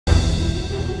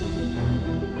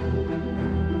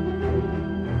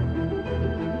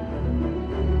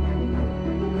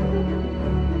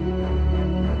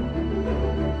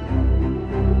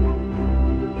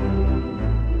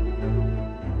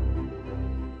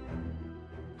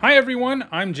Hi everyone,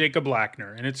 I'm Jacob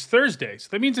Lackner, and it's Thursday, so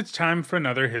that means it's time for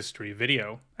another history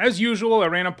video. As usual, I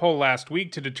ran a poll last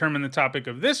week to determine the topic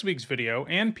of this week's video,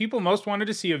 and people most wanted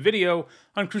to see a video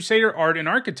on Crusader art and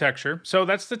architecture, so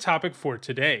that's the topic for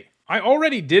today. I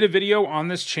already did a video on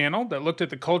this channel that looked at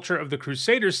the culture of the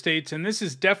Crusader states, and this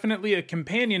is definitely a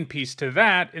companion piece to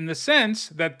that in the sense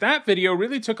that that video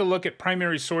really took a look at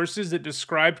primary sources that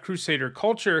described Crusader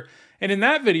culture, and in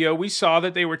that video we saw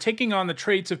that they were taking on the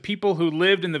traits of people who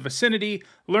lived in the vicinity,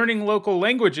 learning local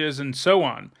languages, and so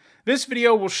on. This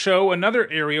video will show another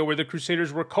area where the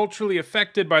Crusaders were culturally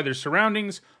affected by their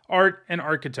surroundings, art, and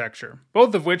architecture,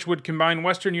 both of which would combine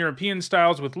Western European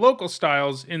styles with local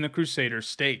styles in the Crusader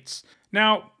states.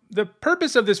 Now, the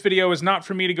purpose of this video is not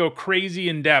for me to go crazy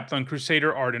in depth on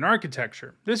Crusader art and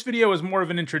architecture. This video is more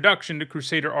of an introduction to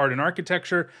Crusader art and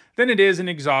architecture than it is an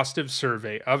exhaustive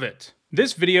survey of it.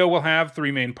 This video will have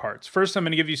three main parts. First, I'm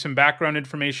going to give you some background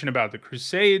information about the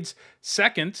Crusades.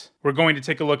 Second, we're going to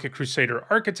take a look at Crusader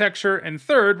architecture. And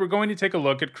third, we're going to take a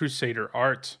look at Crusader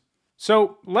art.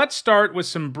 So let's start with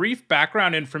some brief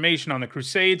background information on the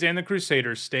Crusades and the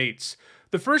Crusader states.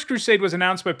 The First Crusade was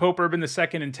announced by Pope Urban II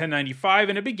in 1095,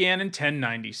 and it began in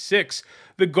 1096.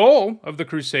 The goal of the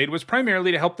Crusade was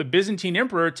primarily to help the Byzantine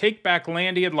Emperor take back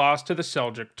land he had lost to the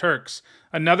Seljuk Turks.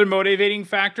 Another motivating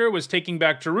factor was taking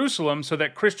back Jerusalem so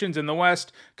that Christians in the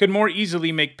West could more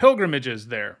easily make pilgrimages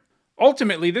there.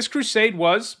 Ultimately, this crusade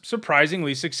was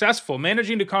surprisingly successful,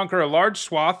 managing to conquer a large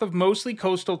swath of mostly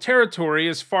coastal territory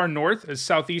as far north as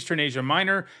southeastern Asia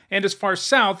Minor and as far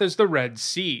south as the Red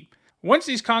Sea. Once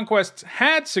these conquests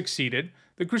had succeeded,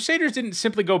 the Crusaders didn't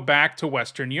simply go back to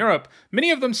Western Europe. Many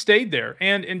of them stayed there,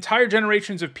 and entire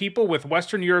generations of people with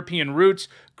Western European roots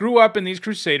grew up in these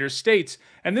Crusader states,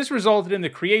 and this resulted in the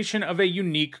creation of a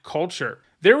unique culture.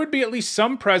 There would be at least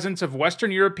some presence of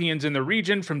Western Europeans in the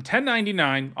region from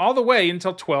 1099 all the way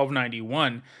until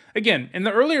 1291. Again, in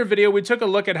the earlier video, we took a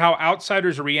look at how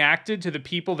outsiders reacted to the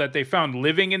people that they found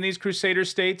living in these Crusader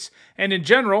states, and in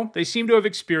general, they seem to have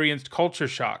experienced culture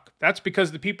shock. That's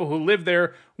because the people who lived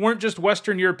there weren't just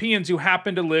Western Europeans who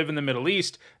happened to live in the Middle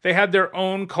East, they had their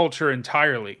own culture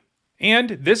entirely. And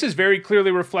this is very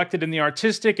clearly reflected in the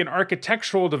artistic and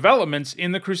architectural developments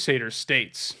in the Crusader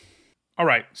states.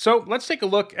 Alright, so let's take a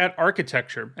look at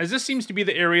architecture, as this seems to be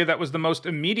the area that was the most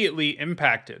immediately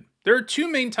impacted. There are two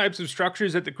main types of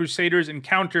structures that the Crusaders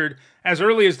encountered as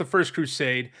early as the First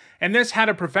Crusade, and this had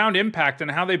a profound impact on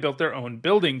how they built their own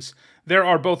buildings. There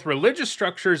are both religious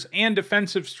structures and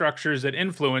defensive structures that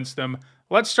influence them.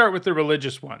 Let's start with the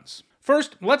religious ones.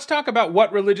 First, let's talk about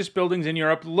what religious buildings in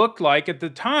Europe looked like at the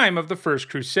time of the First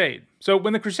Crusade. So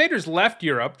when the Crusaders left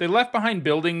Europe, they left behind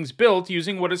buildings built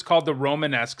using what is called the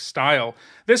Romanesque style.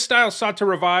 This style sought to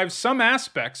revive some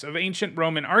aspects of ancient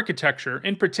Roman architecture,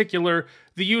 in particular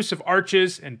the use of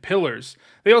arches and pillars.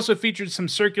 They also featured some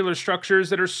circular structures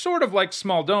that are sort of like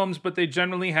small domes, but they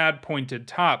generally had pointed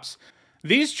tops.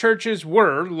 These churches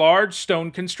were large stone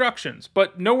constructions,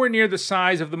 but nowhere near the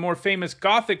size of the more famous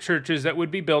Gothic churches that would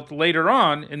be built later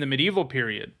on in the medieval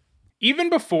period.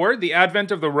 Even before the advent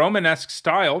of the Romanesque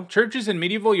style, churches in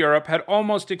medieval Europe had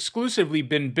almost exclusively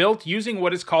been built using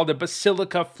what is called a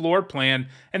basilica floor plan,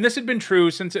 and this had been true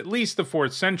since at least the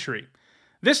 4th century.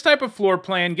 This type of floor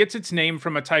plan gets its name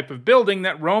from a type of building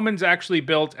that Romans actually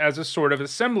built as a sort of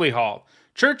assembly hall.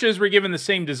 Churches were given the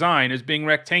same design, as being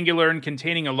rectangular and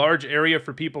containing a large area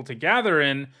for people to gather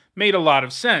in made a lot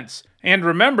of sense. And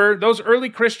remember, those early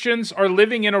Christians are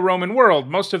living in a Roman world.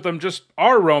 Most of them just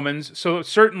are Romans, so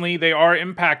certainly they are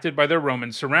impacted by their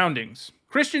Roman surroundings.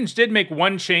 Christians did make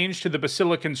one change to the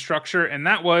basilican structure, and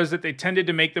that was that they tended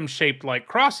to make them shaped like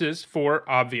crosses for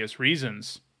obvious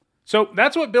reasons. So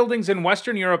that's what buildings in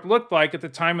Western Europe looked like at the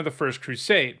time of the First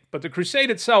Crusade, but the Crusade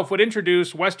itself would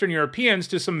introduce Western Europeans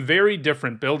to some very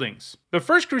different buildings. The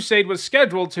First Crusade was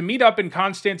scheduled to meet up in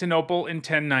Constantinople in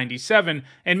 1097,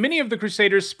 and many of the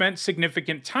Crusaders spent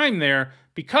significant time there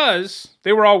because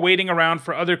they were all waiting around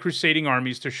for other crusading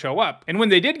armies to show up. And when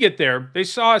they did get there, they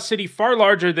saw a city far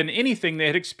larger than anything they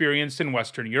had experienced in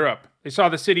Western Europe. They saw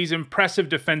the city's impressive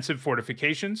defensive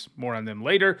fortifications, more on them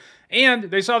later, and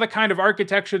they saw the kind of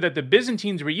architecture that the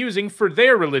Byzantines were using for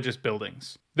their religious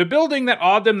buildings. The building that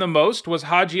awed them the most was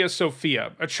Hagia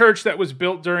Sophia, a church that was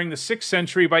built during the 6th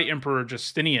century by Emperor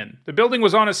Justinian. The building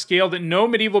was on a scale that no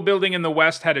medieval building in the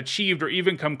West had achieved or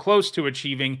even come close to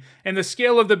achieving, and the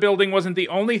scale of the building wasn't the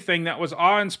only thing that was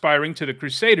awe-inspiring to the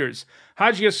Crusaders.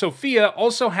 Hagia Sophia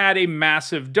also had a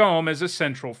massive dome as a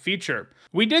central feature.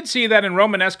 We did see that in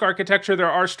Romanesque architecture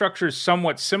there are structures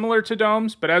somewhat similar to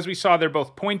domes, but as we saw, they're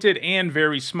both pointed and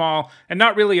very small, and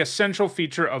not really a central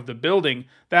feature of the building.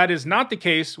 That is not the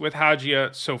case with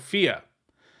Hagia Sophia.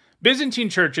 Byzantine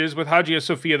churches, with Hagia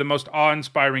Sophia the most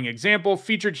awe-inspiring example,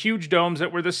 featured huge domes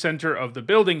that were the center of the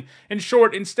building. In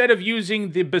short, instead of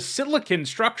using the basilican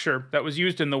structure that was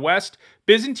used in the West,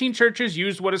 Byzantine churches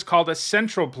used what is called a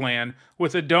central plan,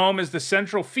 with a dome as the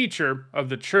central feature of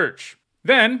the church.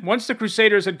 Then, once the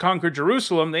Crusaders had conquered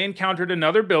Jerusalem, they encountered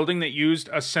another building that used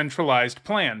a centralized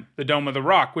plan, the Dome of the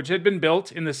Rock, which had been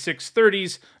built in the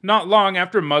 630s, not long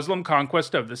after Muslim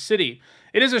conquest of the city.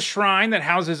 It is a shrine that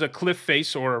houses a cliff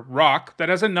face, or rock, that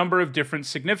has a number of different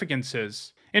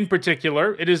significances. In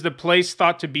particular, it is the place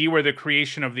thought to be where the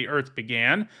creation of the earth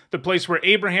began, the place where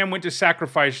Abraham went to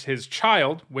sacrifice his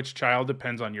child, which child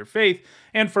depends on your faith,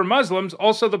 and for Muslims,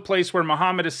 also the place where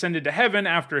Muhammad ascended to heaven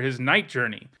after his night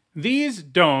journey. These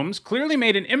domes clearly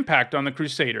made an impact on the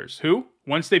Crusaders, who,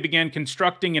 once they began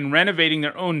constructing and renovating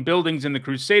their own buildings in the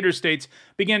Crusader states,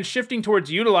 began shifting towards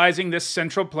utilizing this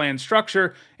central plan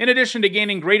structure, in addition to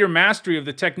gaining greater mastery of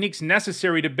the techniques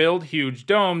necessary to build huge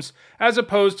domes, as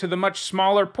opposed to the much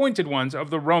smaller pointed ones of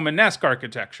the Romanesque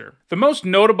architecture. The most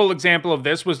notable example of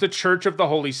this was the Church of the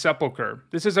Holy Sepulchre.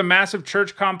 This is a massive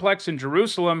church complex in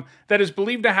Jerusalem that is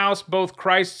believed to house both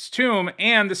Christ's tomb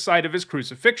and the site of his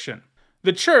crucifixion.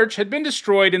 The church had been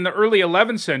destroyed in the early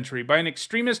 11th century by an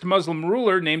extremist Muslim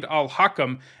ruler named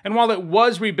al-Hakam, and while it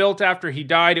was rebuilt after he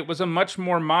died, it was a much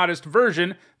more modest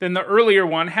version than the earlier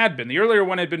one had been. The earlier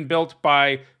one had been built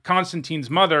by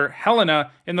Constantine's mother, Helena,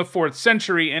 in the 4th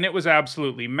century, and it was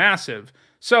absolutely massive.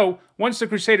 So, once the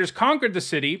Crusaders conquered the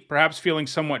city, perhaps feeling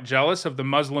somewhat jealous of the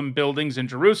Muslim buildings in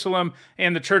Jerusalem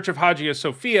and the Church of Hagia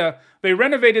Sophia, they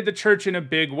renovated the church in a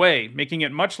big way, making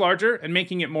it much larger and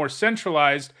making it more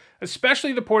centralized,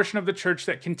 especially the portion of the church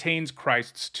that contains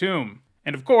Christ's tomb.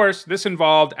 And of course, this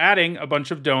involved adding a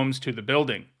bunch of domes to the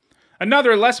building.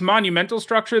 Another less monumental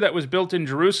structure that was built in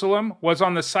Jerusalem was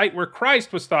on the site where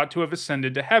Christ was thought to have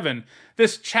ascended to heaven.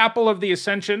 This Chapel of the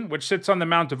Ascension, which sits on the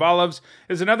Mount of Olives,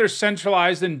 is another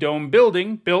centralized and domed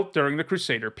building built during the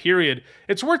Crusader period.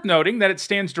 It's worth noting that it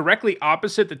stands directly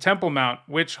opposite the Temple Mount,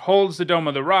 which holds the Dome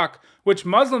of the Rock, which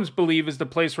Muslims believe is the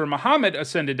place where Muhammad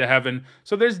ascended to heaven,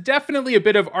 so there's definitely a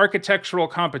bit of architectural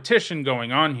competition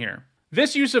going on here.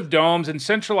 This use of domes and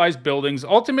centralized buildings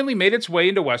ultimately made its way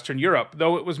into Western Europe,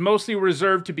 though it was mostly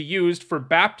reserved to be used for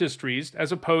baptistries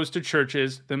as opposed to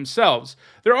churches themselves.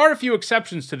 There are a few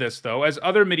exceptions to this, though, as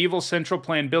other medieval central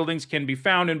plan buildings can be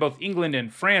found in both England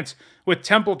and France, with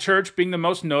Temple Church being the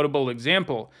most notable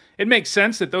example. It makes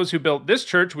sense that those who built this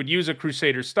church would use a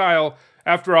Crusader style.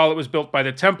 After all, it was built by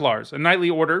the Templars, a knightly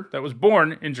order that was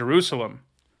born in Jerusalem.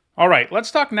 Alright,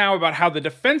 let's talk now about how the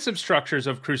defensive structures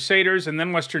of Crusaders and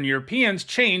then Western Europeans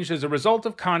changed as a result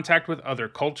of contact with other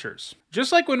cultures.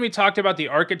 Just like when we talked about the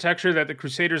architecture that the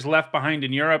Crusaders left behind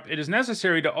in Europe, it is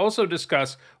necessary to also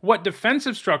discuss what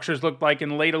defensive structures looked like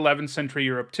in late 11th century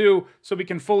Europe too, so we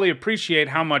can fully appreciate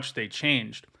how much they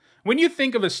changed. When you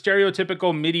think of a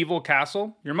stereotypical medieval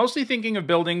castle, you're mostly thinking of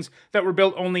buildings that were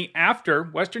built only after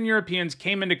Western Europeans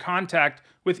came into contact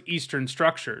with Eastern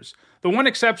structures. The one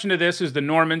exception to this is the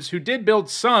Normans, who did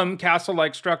build some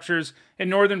castle-like structures in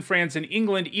northern France and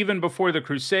England even before the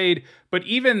Crusade, but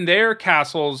even their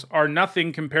castles are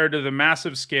nothing compared to the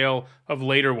massive scale of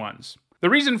later ones. The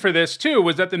reason for this, too,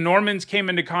 was that the Normans came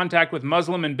into contact with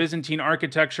Muslim and Byzantine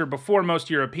architecture before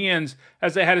most Europeans,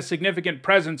 as they had a significant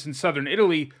presence in southern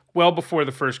Italy well before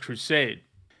the First Crusade.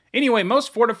 Anyway,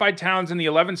 most fortified towns in the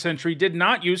 11th century did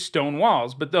not use stone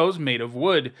walls, but those made of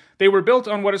wood. They were built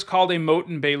on what is called a moat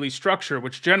and bailey structure,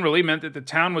 which generally meant that the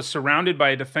town was surrounded by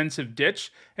a defensive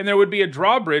ditch, and there would be a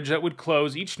drawbridge that would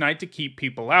close each night to keep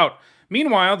people out.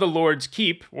 Meanwhile, the Lord's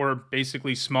Keep, or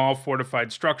basically small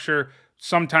fortified structure,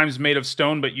 sometimes made of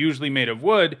stone but usually made of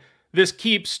wood, this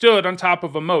keep stood on top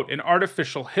of a moat, an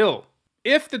artificial hill.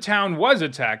 If the town was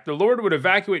attacked, the Lord would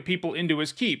evacuate people into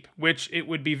his keep, which it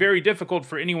would be very difficult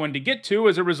for anyone to get to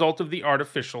as a result of the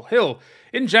artificial hill.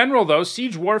 In general, though,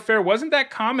 siege warfare wasn't that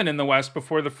common in the West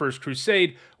before the First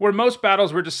Crusade, where most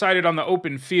battles were decided on the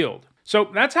open field. So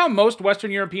that's how most Western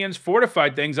Europeans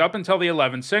fortified things up until the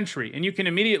 11th century, and you can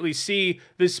immediately see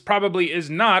this probably is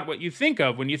not what you think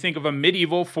of when you think of a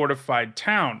medieval fortified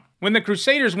town. When the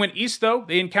Crusaders went east, though,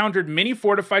 they encountered many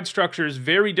fortified structures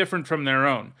very different from their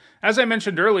own. As I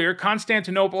mentioned earlier,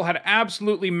 Constantinople had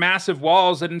absolutely massive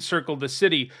walls that encircled the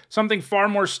city, something far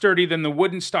more sturdy than the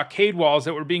wooden stockade walls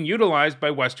that were being utilized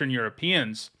by Western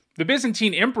Europeans. The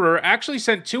Byzantine emperor actually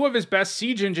sent two of his best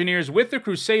siege engineers with the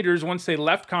Crusaders once they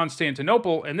left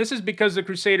Constantinople, and this is because the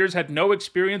Crusaders had no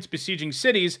experience besieging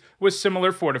cities with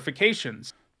similar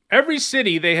fortifications. Every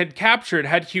city they had captured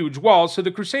had huge walls, so the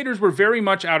Crusaders were very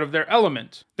much out of their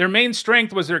element. Their main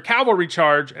strength was their cavalry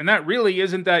charge, and that really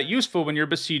isn't that useful when you're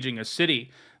besieging a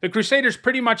city. The Crusaders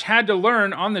pretty much had to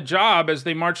learn on the job as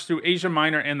they marched through Asia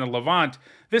Minor and the Levant.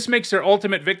 This makes their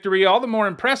ultimate victory all the more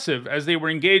impressive, as they were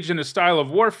engaged in a style of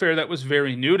warfare that was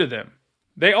very new to them.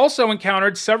 They also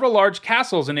encountered several large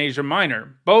castles in Asia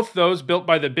Minor, both those built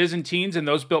by the Byzantines and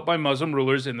those built by Muslim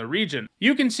rulers in the region.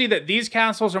 You can see that these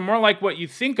castles are more like what you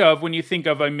think of when you think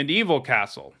of a medieval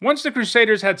castle. Once the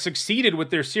Crusaders had succeeded with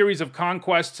their series of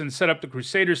conquests and set up the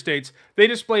Crusader states, they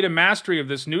displayed a mastery of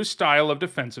this new style of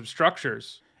defensive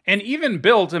structures, and even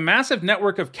built a massive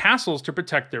network of castles to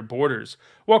protect their borders.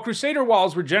 While Crusader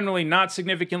walls were generally not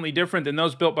significantly different than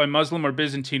those built by Muslim or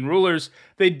Byzantine rulers,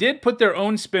 they did put their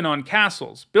own spin on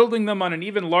castles, building them on an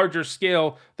even larger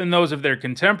scale than those of their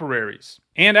contemporaries.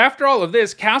 And after all of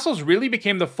this, castles really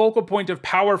became the focal point of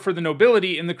power for the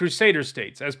nobility in the Crusader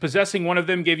states, as possessing one of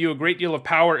them gave you a great deal of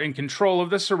power and control of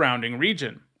the surrounding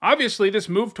region. Obviously, this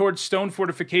move towards stone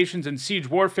fortifications and siege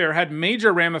warfare had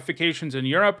major ramifications in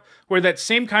Europe, where that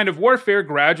same kind of warfare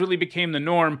gradually became the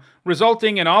norm,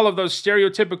 resulting in all of those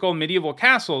stereotypical medieval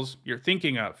castles you're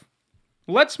thinking of.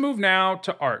 Let's move now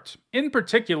to art. In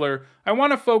particular, I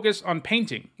want to focus on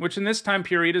painting, which in this time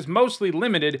period is mostly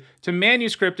limited to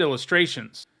manuscript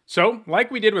illustrations. So, like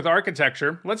we did with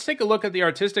architecture, let's take a look at the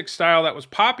artistic style that was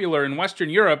popular in Western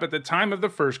Europe at the time of the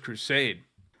First Crusade.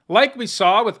 Like we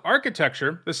saw with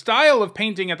architecture, the style of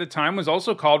painting at the time was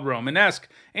also called Romanesque,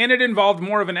 and it involved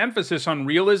more of an emphasis on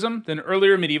realism than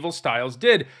earlier medieval styles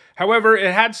did. However,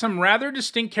 it had some rather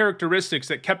distinct characteristics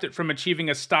that kept it from achieving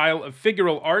a style of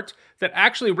figural art that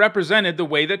actually represented the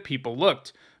way that people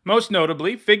looked. Most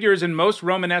notably, figures in most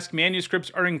Romanesque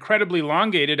manuscripts are incredibly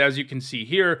elongated, as you can see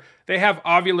here. They have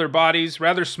ovular bodies,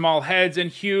 rather small heads,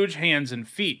 and huge hands and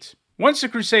feet. Once the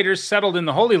Crusaders settled in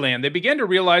the Holy Land, they began to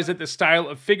realize that the style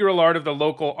of figural art of the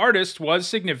local artists was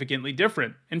significantly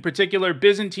different. In particular,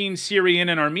 Byzantine, Syrian,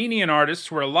 and Armenian artists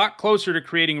were a lot closer to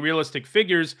creating realistic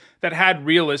figures that had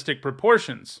realistic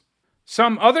proportions.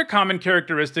 Some other common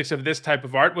characteristics of this type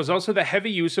of art was also the heavy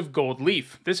use of gold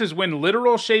leaf. This is when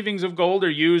literal shavings of gold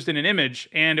are used in an image,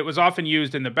 and it was often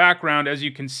used in the background, as you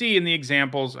can see in the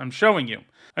examples I'm showing you.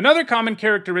 Another common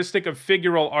characteristic of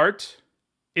figural art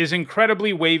is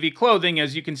incredibly wavy clothing,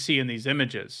 as you can see in these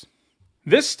images.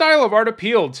 This style of art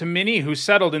appealed to many who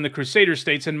settled in the Crusader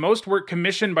states, and most work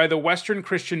commissioned by the Western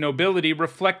Christian nobility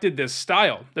reflected this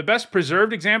style. The best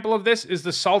preserved example of this is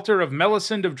the Psalter of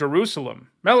Melisende of Jerusalem.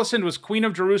 Melisende was Queen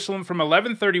of Jerusalem from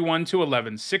 1131 to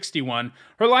 1161.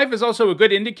 Her life is also a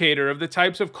good indicator of the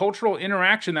types of cultural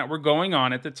interaction that were going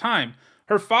on at the time.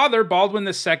 Her father, Baldwin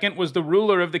II, was the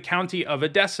ruler of the county of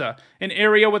Edessa, an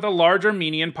area with a large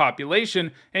Armenian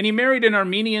population, and he married an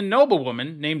Armenian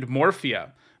noblewoman named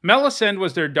Morphia. Melisende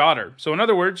was their daughter, so in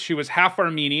other words, she was half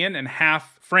Armenian and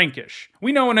half Frankish.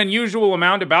 We know an unusual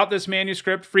amount about this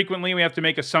manuscript. Frequently we have to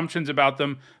make assumptions about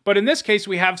them, but in this case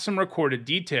we have some recorded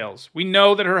details. We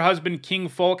know that her husband King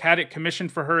Fulk had it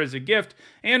commissioned for her as a gift,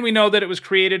 and we know that it was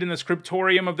created in the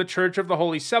scriptorium of the Church of the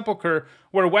Holy Sepulchre,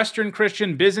 where Western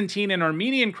Christian, Byzantine, and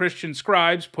Armenian Christian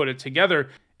scribes put it together.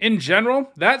 In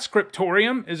general, that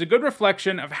scriptorium is a good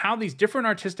reflection of how these different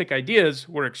artistic ideas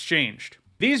were exchanged.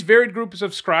 These varied groups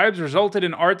of scribes resulted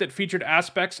in art that featured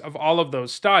aspects of all of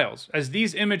those styles. As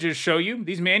these images show you,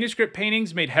 these manuscript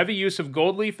paintings made heavy use of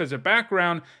gold leaf as a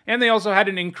background, and they also had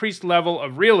an increased level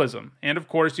of realism. And of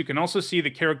course, you can also see the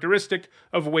characteristic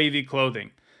of wavy clothing.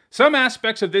 Some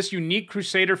aspects of this unique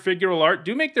Crusader figural art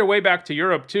do make their way back to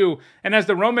Europe too, and as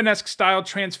the Romanesque style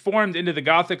transformed into the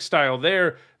Gothic style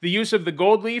there, the use of the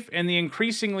gold leaf and the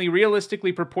increasingly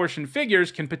realistically proportioned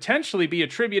figures can potentially be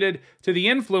attributed to the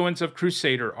influence of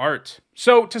Crusader art.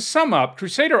 So, to sum up,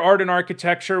 Crusader art and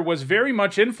architecture was very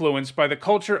much influenced by the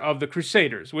culture of the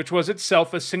Crusaders, which was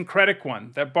itself a syncretic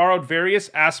one that borrowed various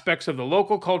aspects of the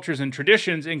local cultures and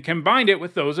traditions and combined it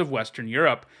with those of Western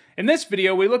Europe. In this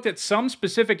video, we looked at some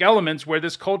specific elements where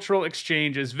this cultural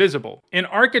exchange is visible. In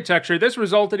architecture, this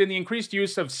resulted in the increased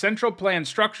use of central plan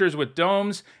structures with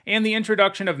domes and the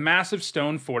introduction of massive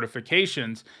stone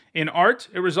fortifications. In art,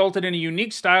 it resulted in a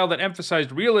unique style that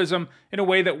emphasized realism in a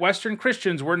way that Western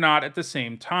Christians were not at the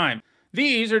same time.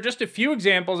 These are just a few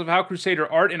examples of how Crusader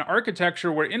art and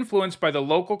architecture were influenced by the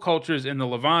local cultures in the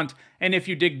Levant, and if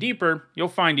you dig deeper, you'll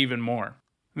find even more.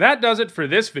 That does it for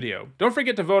this video. Don't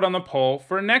forget to vote on the poll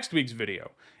for next week's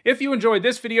video. If you enjoyed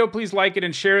this video, please like it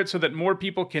and share it so that more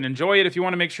people can enjoy it. If you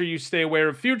want to make sure you stay aware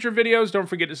of future videos, don't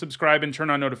forget to subscribe and turn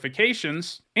on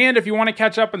notifications. And if you want to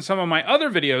catch up on some of my other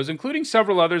videos, including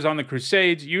several others on the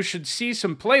Crusades, you should see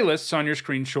some playlists on your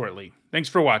screen shortly. Thanks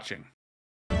for watching.